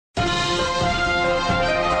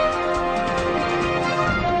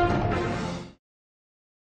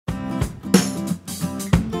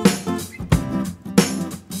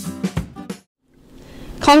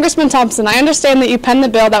Congressman Thompson, I understand that you penned the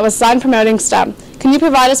bill that was signed promoting STEM. Can you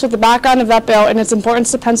provide us with the background of that bill and its importance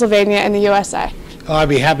to Pennsylvania and the USA? I'd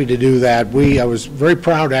be happy to do that. I was very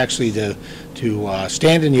proud actually to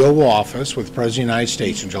stand in the Oval Office with the President of the United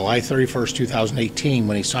States on July 31st, 2018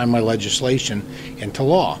 when he signed my legislation into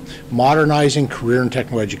law, modernizing career and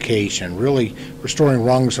technical education, really restoring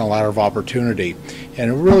rungs and a ladder of opportunity. And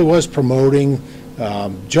it really was promoting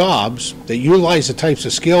jobs that utilize the types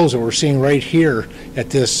of skills that we're seeing right here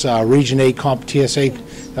at this Region 8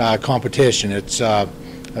 TSA competition. It's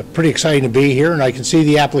pretty exciting to be here, and I can see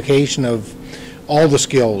the application of all the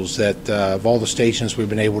skills that of all the stations we've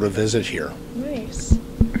been able to visit here. Nice.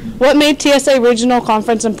 What made TSA Regional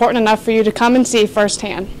Conference important enough for you to come and see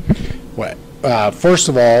firsthand? Well, first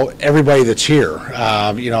of all, everybody that's here.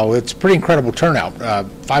 It's a pretty incredible turnout.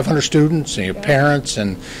 500 students and your parents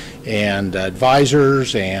and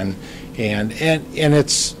advisors and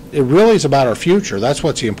it really is about our future. That's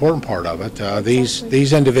what's the important part of it.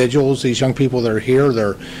 These individuals, these young people that are here,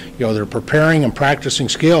 they're preparing and practicing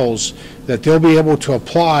skills that they'll be able to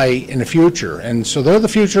apply in the future. And so they're the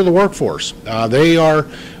future of the workforce. They are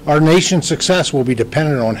our nation's success will be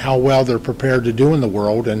dependent on how well they're prepared to do in the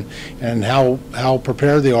world and how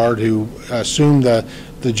prepared they are to assume the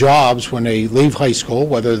jobs when they leave high school,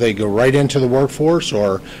 whether they go right into the workforce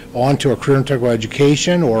or onto a career and technical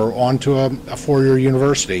education or onto a four-year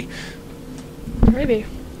university. Maybe.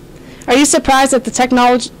 Are you surprised that the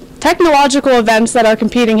technological events that are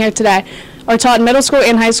competing here today are taught in middle school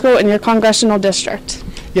and high school in your congressional district?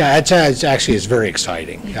 Yeah, it's very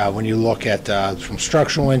exciting. When you look at from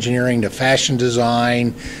structural engineering to fashion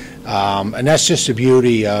design, and that's just the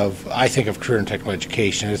beauty of, I think, of career and technical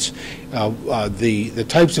education. It's the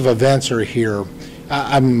types of events are here.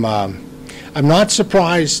 I'm not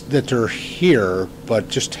surprised that they're here, but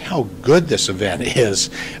just how good this event is,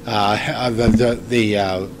 how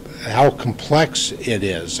complex it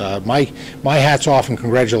is. My hat's off and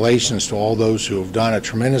congratulations to all those who have done a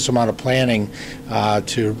tremendous amount of planning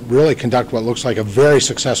to really conduct what looks like a very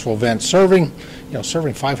successful event, serving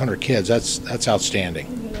 500 kids. That's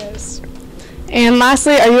outstanding. It is. And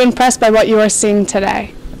lastly, are you impressed by what you are seeing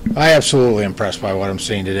today? I absolutely impressed by what I'm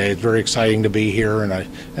seeing today. It's very exciting to be here,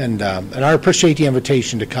 and I appreciate the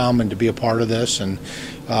invitation to come and to be a part of this, and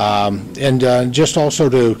just also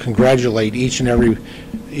to congratulate each and every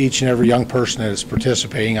young person that is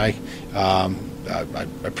participating. I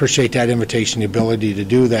appreciate that invitation, the ability to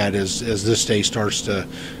do that as this day starts to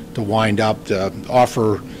wind up, to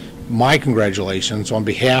offer my congratulations on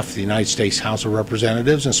behalf of the United States House of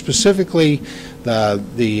Representatives, and specifically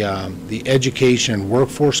the Education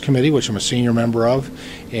Workforce Committee, which I'm a senior member of,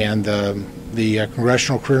 and the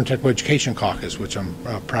Congressional Career and Technical Education Caucus, which I'm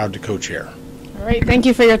proud to co-chair. All right, thank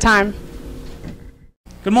you for your time.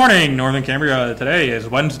 Good morning, Northern Cambria. Today is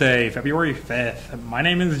Wednesday, February 5th. My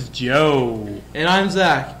name is Joe. And I'm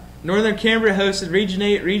Zach. Northern Cambria hosted Region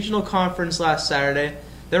 8 Regional Conference last Saturday.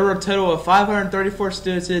 There were a total of 534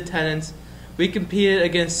 students in attendance. We competed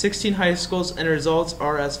against 16 high schools, and the results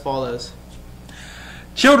are as follows.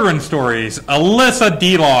 Children's Stories, Alyssa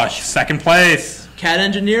Delosh, second place. CAD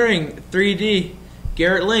Engineering, 3D,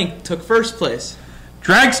 Garrett Link took first place.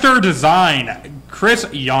 Dragster Design, Chris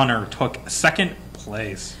Yonner took second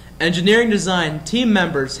place. Engineering Design, team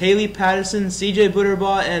members Haley Patterson, CJ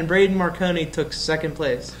Butterbaugh, and Braden Marconi took second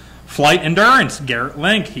place. Flight Endurance, Garrett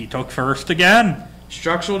Link, he took first again.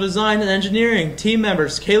 Structural Design and Engineering, team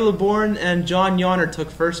members Caleb Bourne and John Yonner took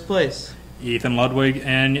first place. Ethan Ludwig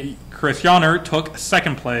and Chris Yonner took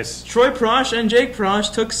second place. Troy Prosh and Jake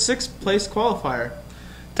Prosh took sixth place qualifier.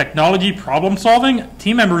 Technology Problem Solving,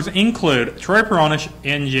 team members include Troy Peronish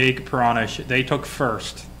and Jake Peronish. They took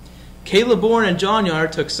first. Caleb Bourne and John Yonner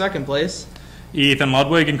took second place. Ethan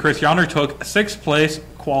Ludwig and Chris Yonner took sixth place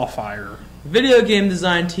qualifier. Video Game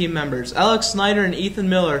Design team members Alex Snyder and Ethan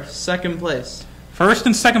Miller, second place. First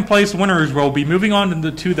and second place winners will be moving on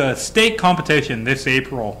to the state competition this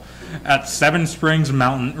April at Seven Springs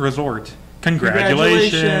Mountain Resort.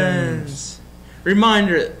 Congratulations.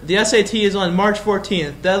 Reminder, the SAT is on March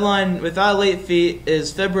 14th. Deadline without late fee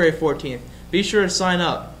is February 14th. Be sure to sign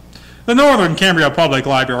up. The Northern Cambria Public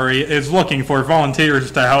Library is looking for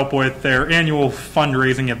volunteers to help with their annual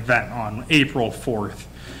fundraising event on April 4th.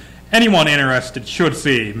 Anyone interested should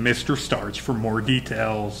see Mr. Starch for more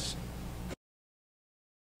details.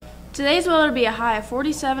 Today's weather will be a high of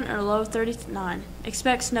 47 or a low of 39.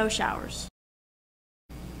 Expect snow showers.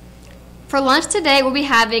 For lunch today, we'll be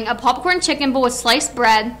having a popcorn chicken bowl with sliced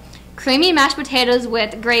bread, creamy mashed potatoes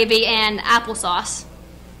with gravy, and applesauce.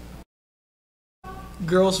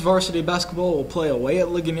 Girls varsity basketball will play away at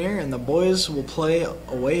Ligonier, and the boys will play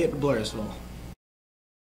away at Blairsville.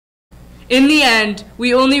 In the end,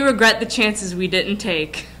 we only regret the chances we didn't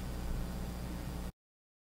take.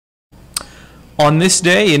 On this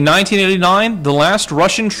day in 1989, the last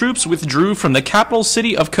Russian troops withdrew from the capital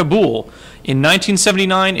city of Kabul. In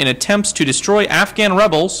 1979, in attempts to destroy Afghan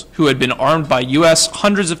rebels, who had been armed by U.S.,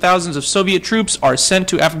 hundreds of thousands of Soviet troops are sent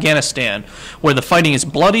to Afghanistan, where the fighting is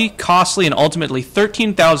bloody, costly, and ultimately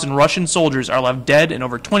 13,000 Russian soldiers are left dead and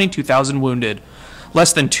over 22,000 wounded.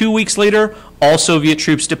 Less than 2 weeks later, all Soviet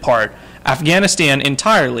troops depart Afghanistan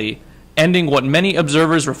entirely, ending what many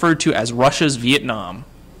observers referred to as Russia's Vietnam.